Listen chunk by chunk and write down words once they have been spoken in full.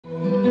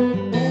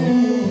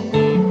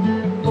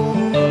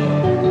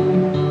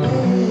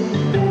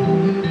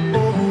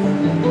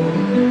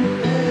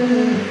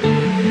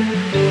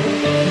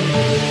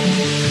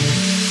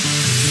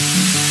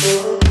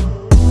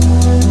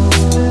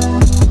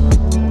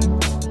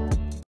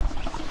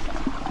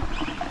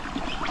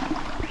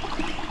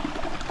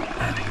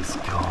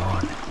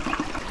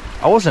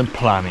I wasn't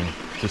planning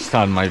to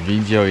start my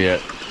video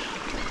yet,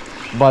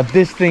 but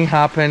this thing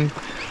happened,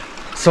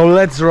 so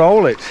let's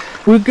roll it.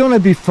 We're gonna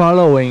be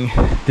following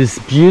this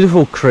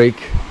beautiful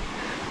creek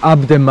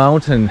up the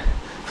mountain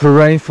through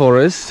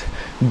rainforest,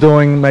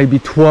 doing maybe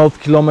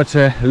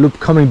 12-kilometer loop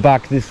coming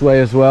back this way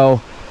as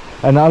well,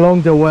 and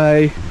along the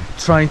way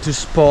trying to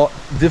spot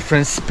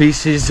different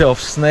species of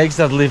snakes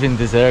that live in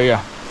this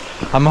area.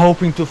 I'm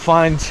hoping to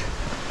find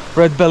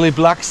red belly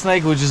black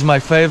snake, which is my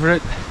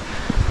favorite,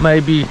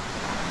 maybe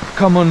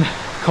common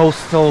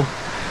coastal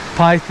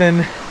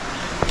python,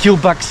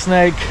 keelback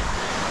snake,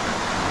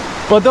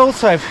 but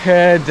also I've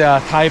heard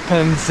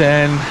taipans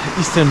and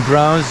eastern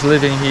browns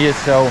living here,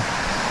 so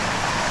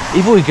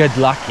if we get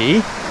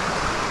lucky,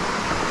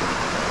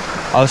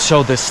 I'll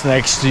show the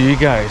snakes to you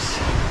guys.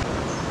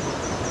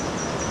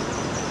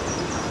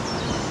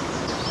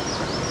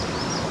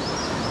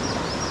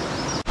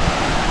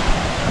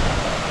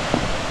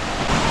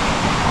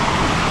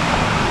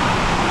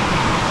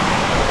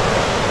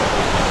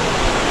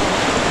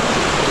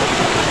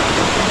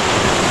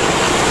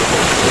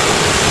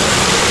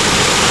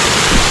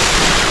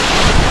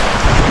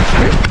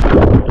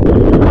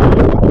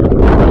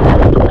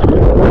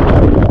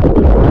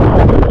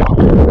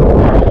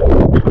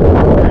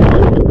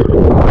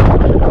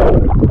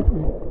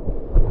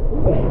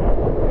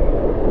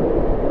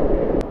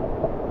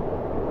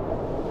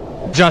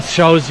 Just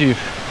shows you,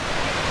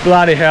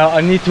 bloody hell,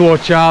 I need to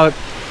watch out.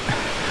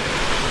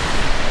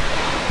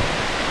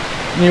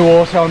 New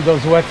water on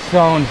those wet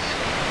stones,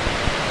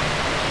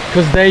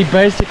 because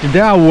they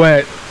are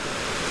wet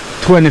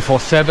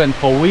 24/7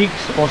 for weeks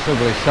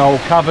possibly, so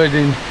covered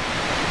in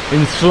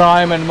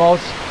slime and moss.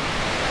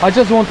 I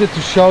just wanted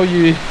to show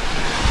you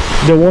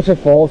the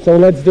waterfall, so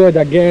let's do it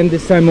again,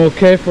 this time more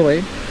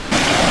carefully.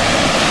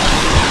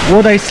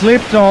 What I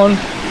slipped on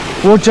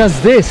was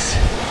just this.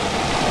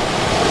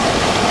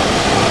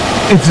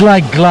 It's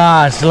like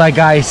glass, like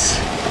ice,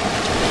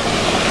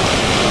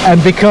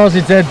 and because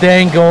it's at the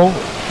angle,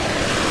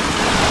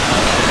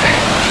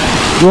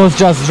 it was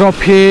just drop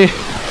here.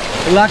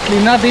 Luckily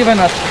not even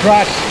a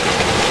scratch,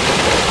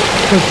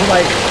 because it's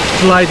like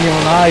sliding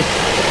on ice.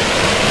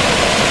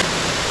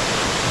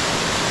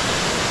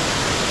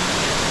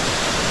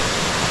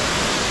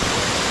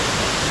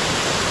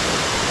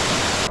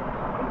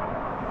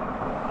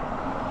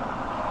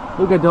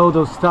 Look at all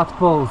those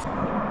tadpoles.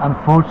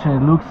 Unfortunately,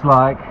 it looks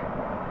like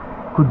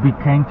could be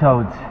cane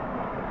toads,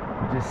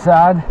 which is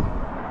sad,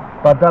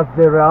 but that's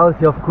the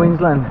reality of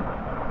Queensland.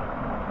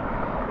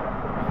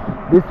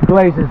 This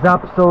place is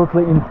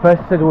absolutely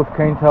infested with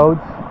cane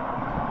toads,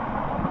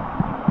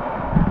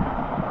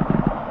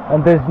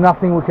 and there's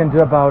nothing we can do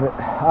about it.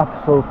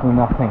 Absolutely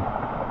nothing.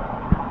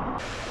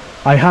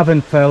 I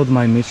haven't failed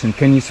my mission.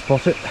 Can you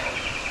spot it?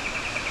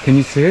 Can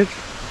you see it?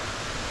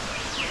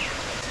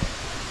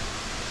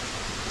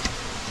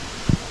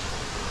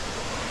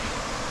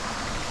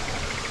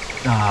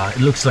 Ah, it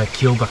looks like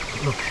keelback.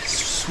 Look, it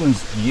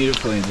swims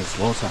beautifully in this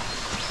water.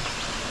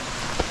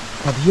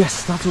 But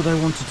yes, that's what I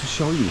wanted to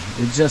show you.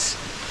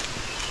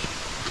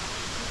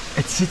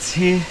 It sits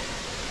here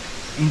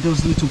in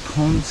those little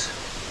ponds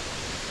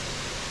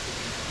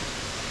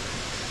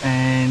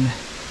and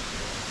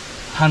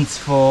hunts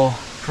for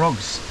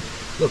frogs.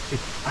 Look, it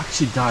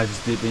actually dives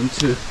deep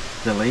into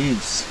the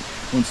leaves,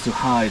 wants to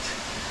hide.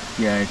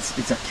 Yeah, it's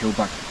a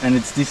keelback, and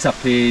it's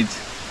disappeared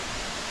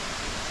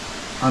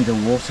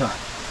underwater.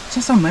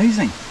 Just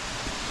amazing.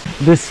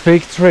 This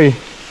fig tree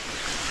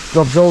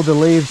drops all the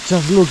leaves,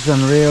 just looks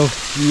unreal,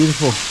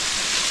 beautiful,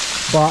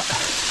 but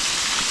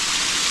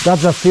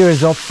that's a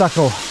serious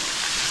obstacle,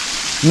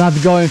 not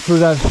going through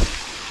that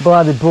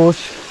bloody bush,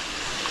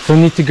 so I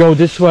need to go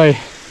this way.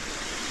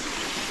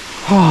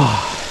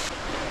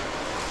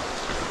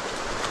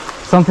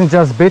 Something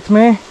just bit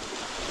me.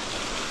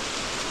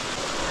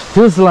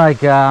 Feels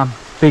like a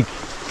big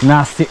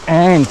nasty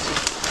ant.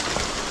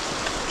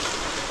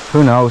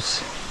 Who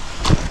knows?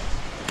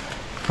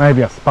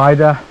 Maybe a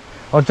spider,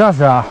 or just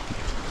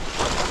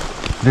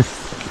this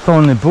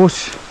thorny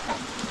bush.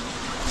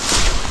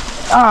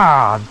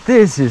 Ah,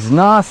 this is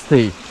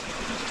nasty.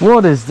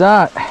 What is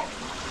that?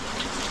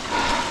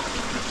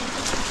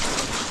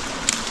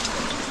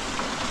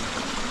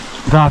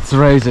 That's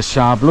razor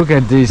sharp. Look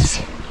at this.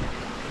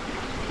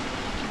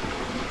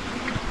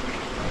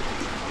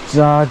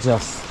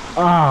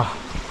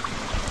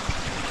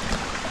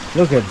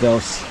 Look at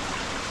those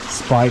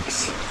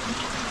spikes.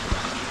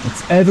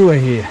 It's everywhere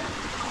here.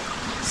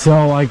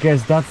 So I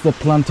guess that's the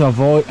plant to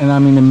avoid, and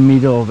I'm in the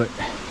middle of it.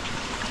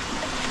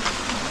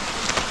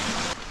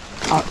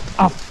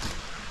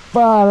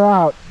 Far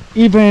out.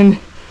 Even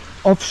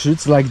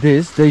offshoots like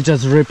this, they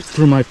just rip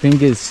through my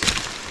fingers.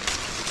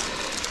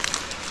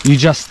 You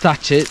just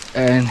touch it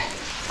and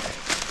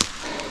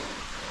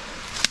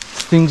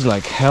stings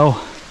like hell.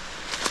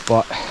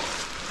 But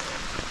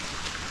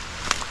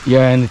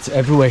yeah, and it's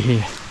everywhere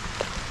here.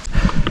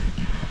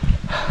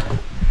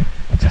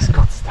 I just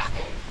got stuck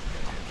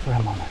for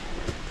a moment.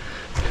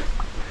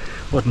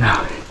 What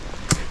now?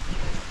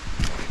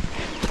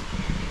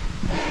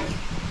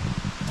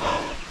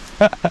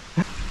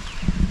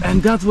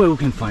 And that's where we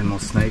can find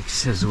more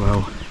snakes as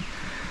well.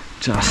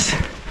 Just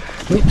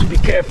need to be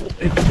careful.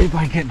 If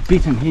I get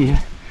bitten here,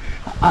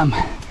 I'm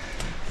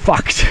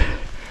fucked.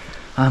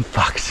 I'm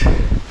fucked.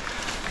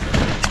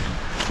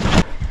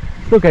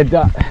 Look at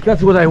that.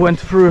 That's what I went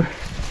through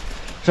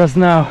just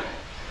now.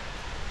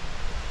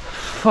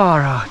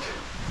 Far out.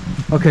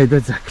 Okay,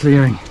 that's a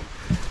clearing.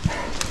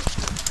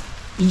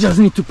 You just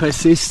need to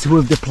persist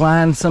with the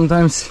plan.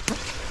 Sometimes,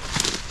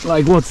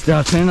 like, what's the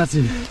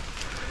alternative?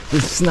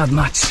 It's not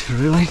much,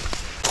 really.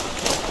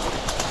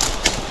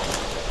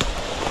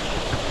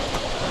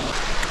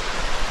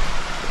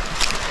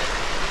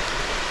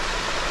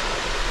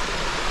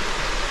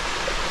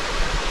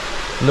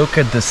 Look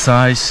at the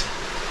size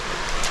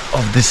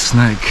of this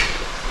snake.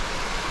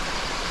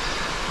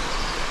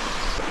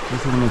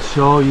 Just want to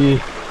show you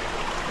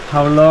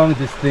how long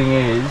this thing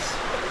is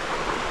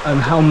and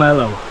how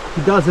mellow.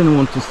 He doesn't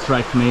want to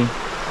strike me.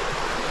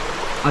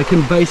 I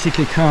can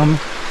basically come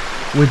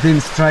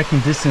within striking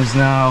distance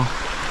now.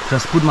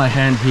 Just put my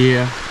hand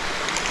here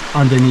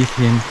underneath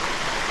him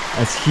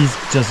as he's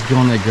just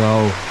gonna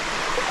go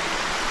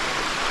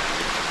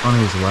on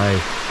his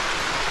way.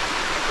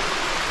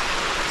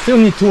 Still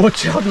need to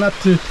watch out not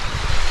to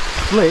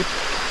flip.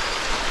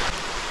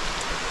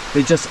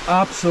 They're just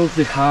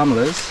absolutely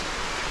harmless.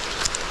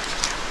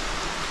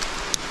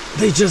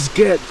 They just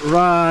get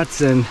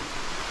rats and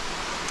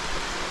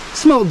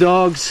small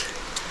dogs.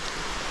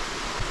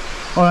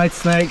 Alright,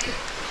 snake,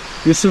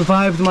 you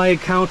survived my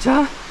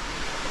encounter.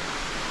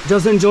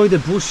 Just enjoy the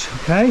bush,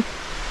 okay?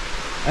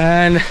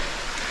 And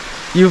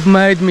you've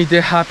made me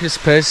the happiest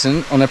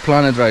person on the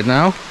planet right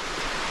now.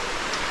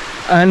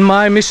 And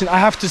my mission, I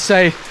have to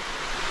say,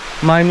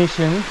 my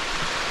mission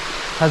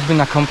has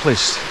been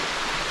accomplished.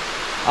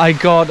 I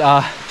got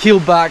a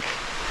keelback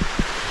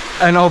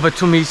and over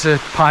 2-meter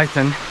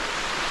python.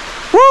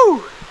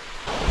 Woo!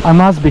 I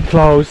must be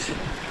close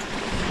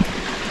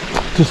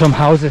to some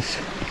houses,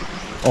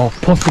 or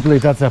possibly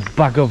that's a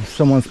back of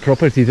someone's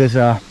property. There's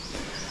a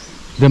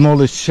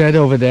demolished shed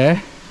over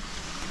there.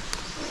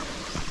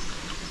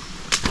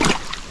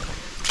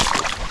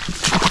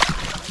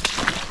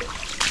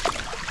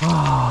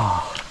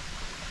 Oh,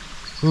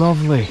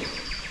 lovely.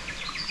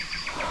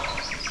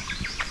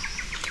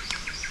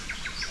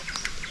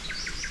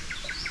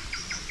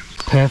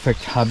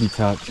 Perfect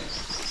habitat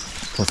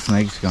for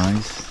snakes,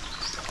 guys.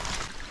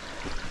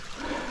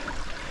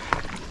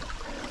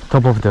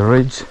 Top of the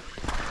ridge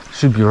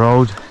should be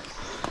road.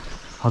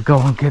 I'll go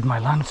and get my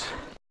lunch.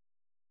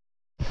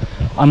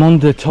 I'm on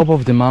the top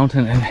of the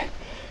mountain and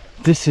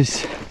this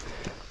is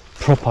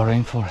proper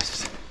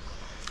rainforest.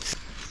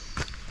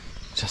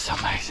 Just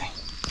amazing.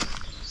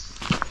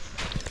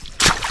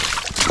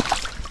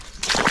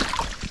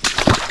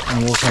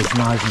 And water is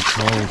nice and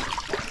cold.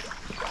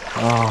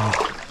 Oh,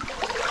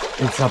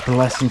 it's a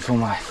blessing for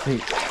my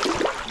feet.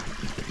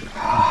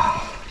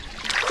 Oh,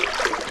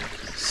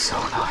 so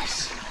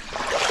nice.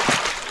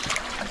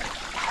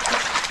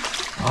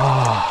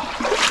 Oh.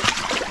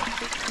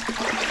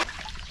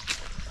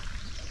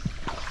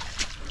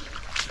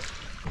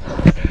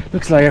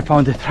 Looks like I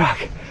found a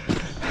track.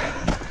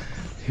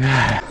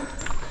 Yeah.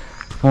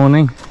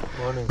 Morning.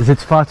 Morning. Is it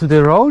far to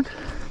the road?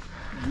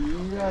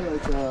 Yeah,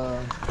 like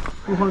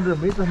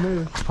 200 meters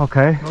maybe.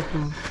 Okay.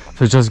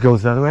 So it just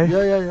goes that way?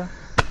 Yeah.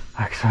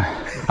 Excellent.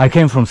 I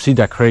came from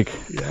Cedar Creek.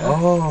 Yeah.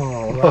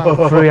 Oh,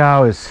 wow. 3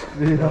 hours.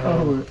 3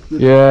 hours.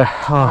 Yeah.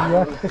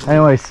 Oh.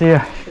 Anyway, see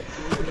ya.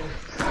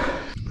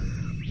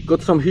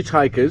 Got some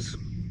hitchhikers.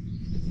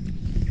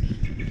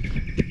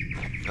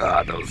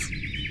 Ah,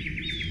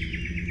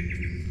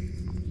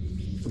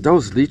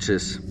 those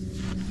leeches.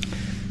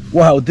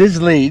 Wow, this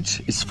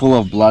leech is full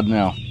of blood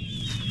now.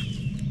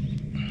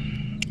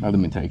 Let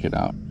me take it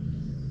out.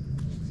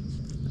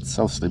 It's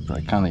so slippery,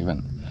 I can't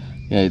even.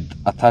 Yeah, it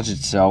attached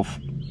itself.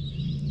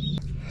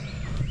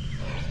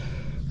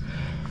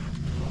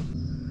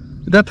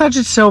 It attached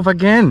itself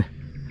again.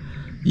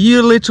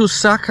 You little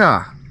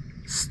sucker.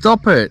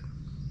 Stop it.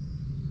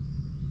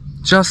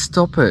 Just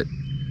stop it.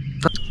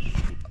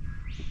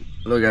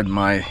 Look at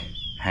my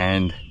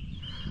hand.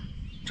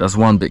 Just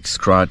one big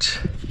scratch.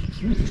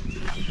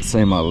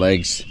 Same my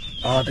legs.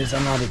 Oh, there's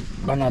another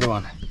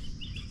one.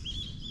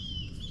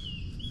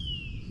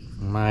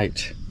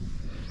 Mate.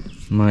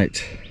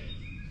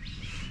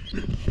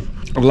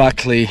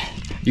 Luckily,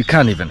 you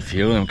can't even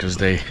feel them because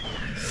they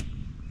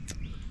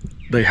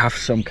have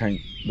some kind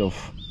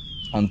of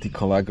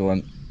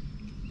anticoagulant,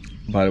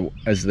 but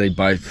as they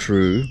bite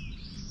through,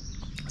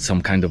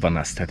 some kind of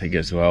anesthetic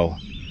as well.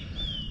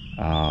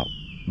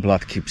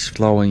 Blood keeps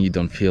flowing, you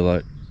don't feel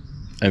it.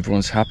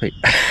 Everyone's happy.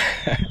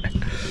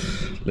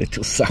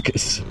 Little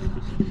suckers.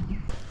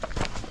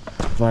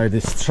 Via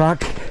this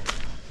track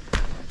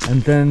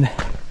and then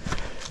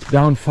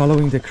down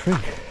following the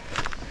creek.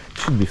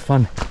 Should be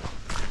fun.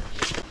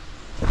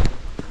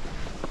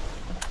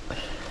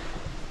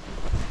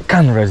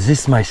 Can't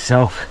resist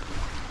myself.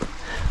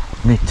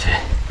 Need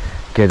to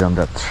get on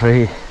that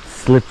tree.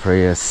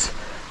 Slippery as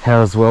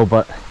hell as well,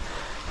 but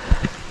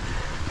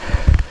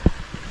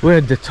we're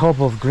at the top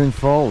of Green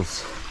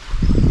Falls.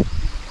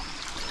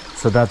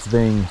 So that's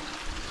being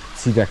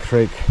Cedar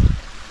Creek.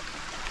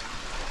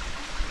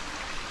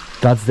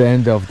 That's the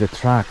end of the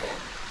track.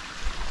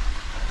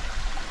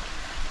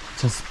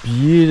 Just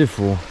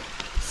beautiful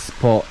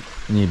spot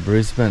near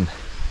Brisbane.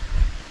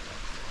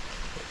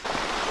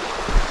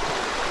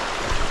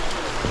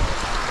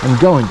 And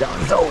going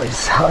down is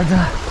always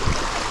harder,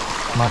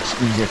 much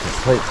easier to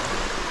sleep.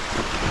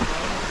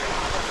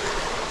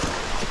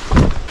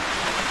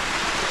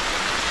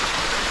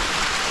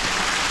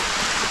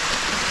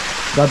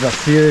 That's a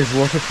serious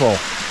waterfall.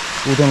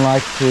 Wouldn't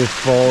like to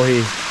fall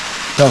here.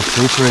 So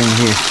slippery in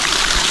here.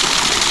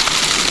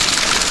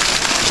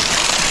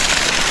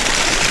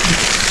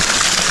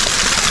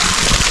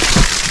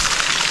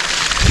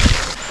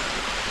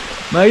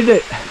 Made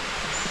it!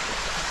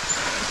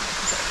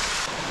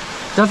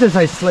 Just as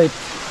I slept,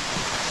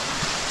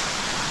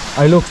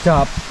 I looked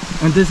up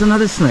and there's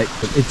another snake.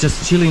 It's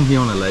just chilling here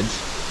on a ledge.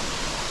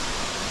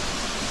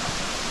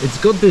 It's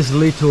got these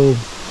little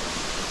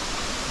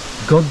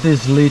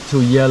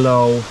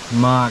yellow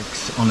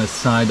marks on the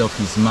side of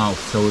his mouth,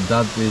 so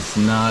that is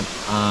not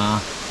a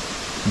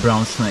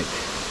brown snake.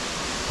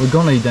 We're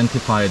gonna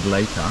identify it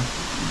later,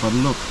 but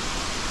look.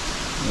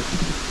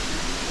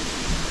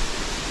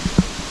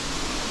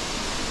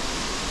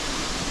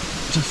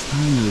 Just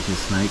tiny little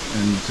snake,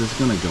 and just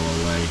gonna go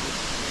away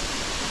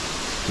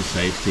to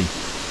safety.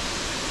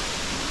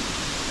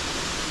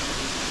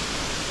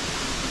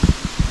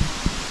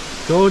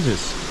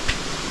 Gorgeous.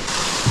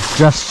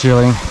 Just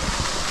chilling.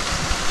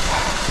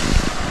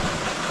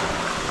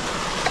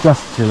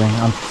 Just chilling.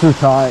 I'm too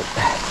tired.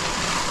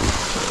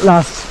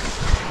 Last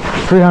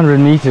 300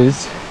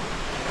 meters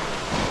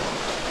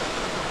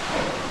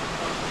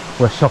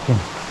were shocking.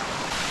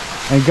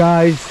 And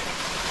guys,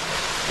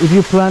 if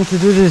you plan to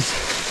do this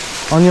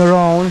on your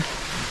own,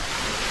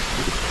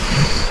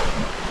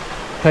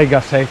 take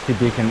a safety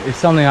beacon. If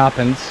something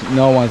happens,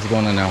 no one's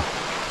gonna know.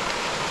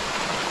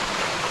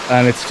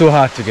 And it's too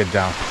hard to get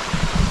down.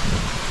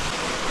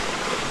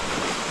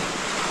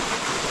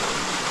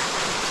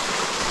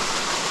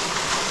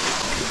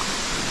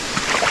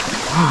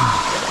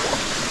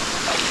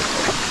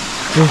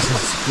 This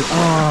is,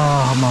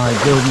 oh my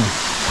goodness.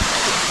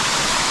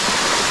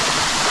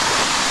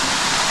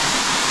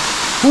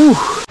 Whew.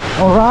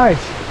 All right,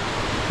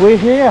 we're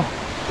here.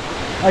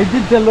 I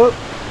did the loop.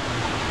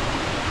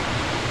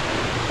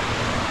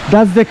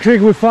 That's the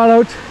creek we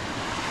followed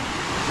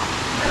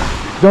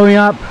going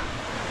up,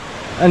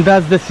 and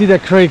that's the Cedar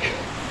Creek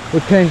we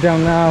came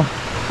down now.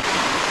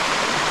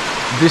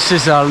 This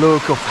is our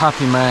look of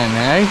happy man,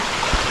 eh?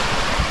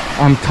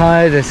 I'm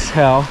tired as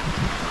hell,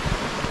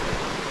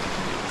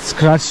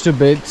 scratched a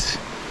bit,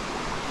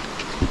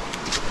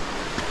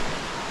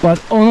 but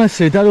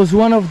honestly that was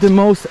one of the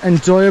most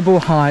enjoyable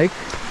hikes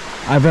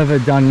I've ever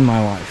done in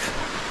my life.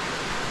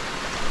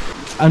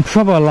 And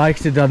probably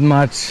liked it that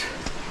much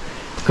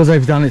because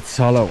I've done it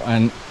solo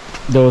and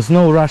there was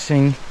no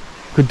rushing,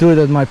 could do it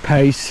at my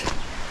pace,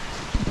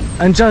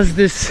 and just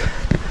this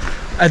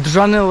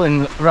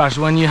adrenaline rush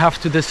when you have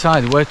to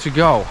decide where to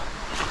go,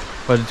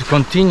 whether to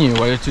continue,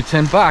 whether to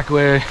turn back,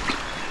 where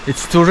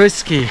it's too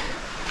risky,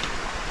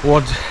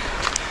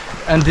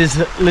 and this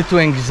little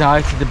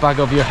anxiety at the back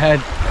of your head,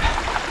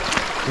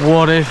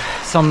 what if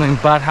something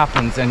bad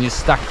happens and you're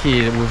stuck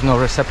here with no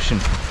reception.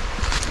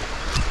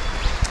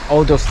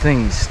 All those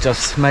things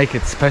just make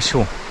it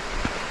special.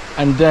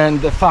 And then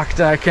the fact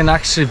that I can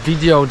actually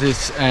video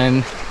this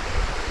and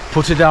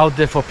put it out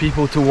there for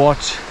people to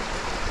watch.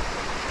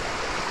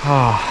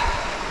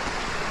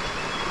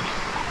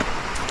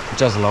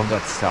 Just love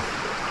that stuff.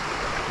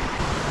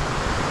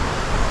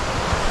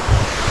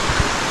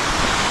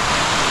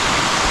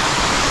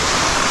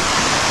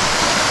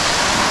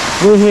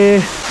 We're here,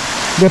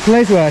 the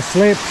place where I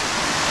slept.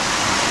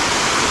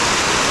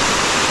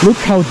 Look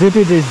how deep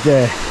it is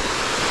there.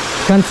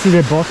 Can't see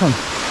the bottom.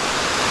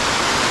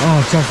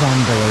 Oh, just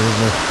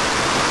unbelievable.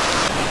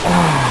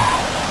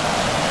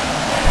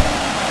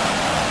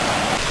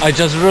 I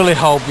just really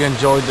hope you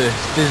enjoyed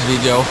this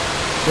video.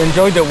 You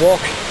enjoyed the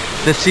walk,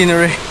 the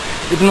scenery.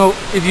 Even though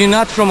if you're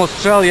not from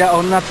Australia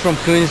or not from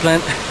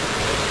Queensland,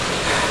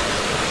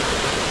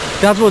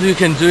 that's what you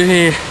can do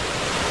here.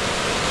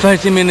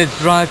 30 minutes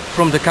drive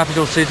from the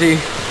capital city.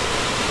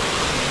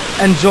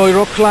 Enjoy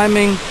rock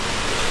climbing,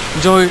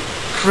 enjoy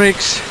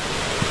creeks,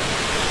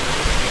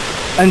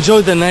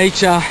 enjoy the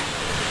nature,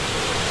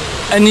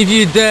 and if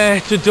you dare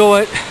to do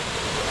it,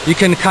 you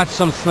can catch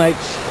some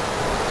snakes.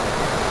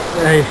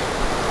 Hey,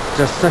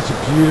 just such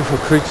beautiful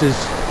creatures.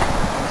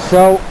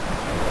 So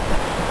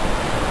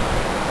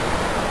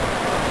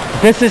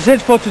this is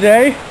it for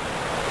today.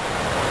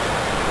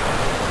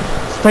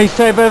 Stay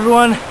safe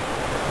everyone,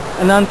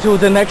 and until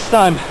the next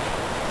time,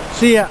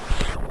 see ya.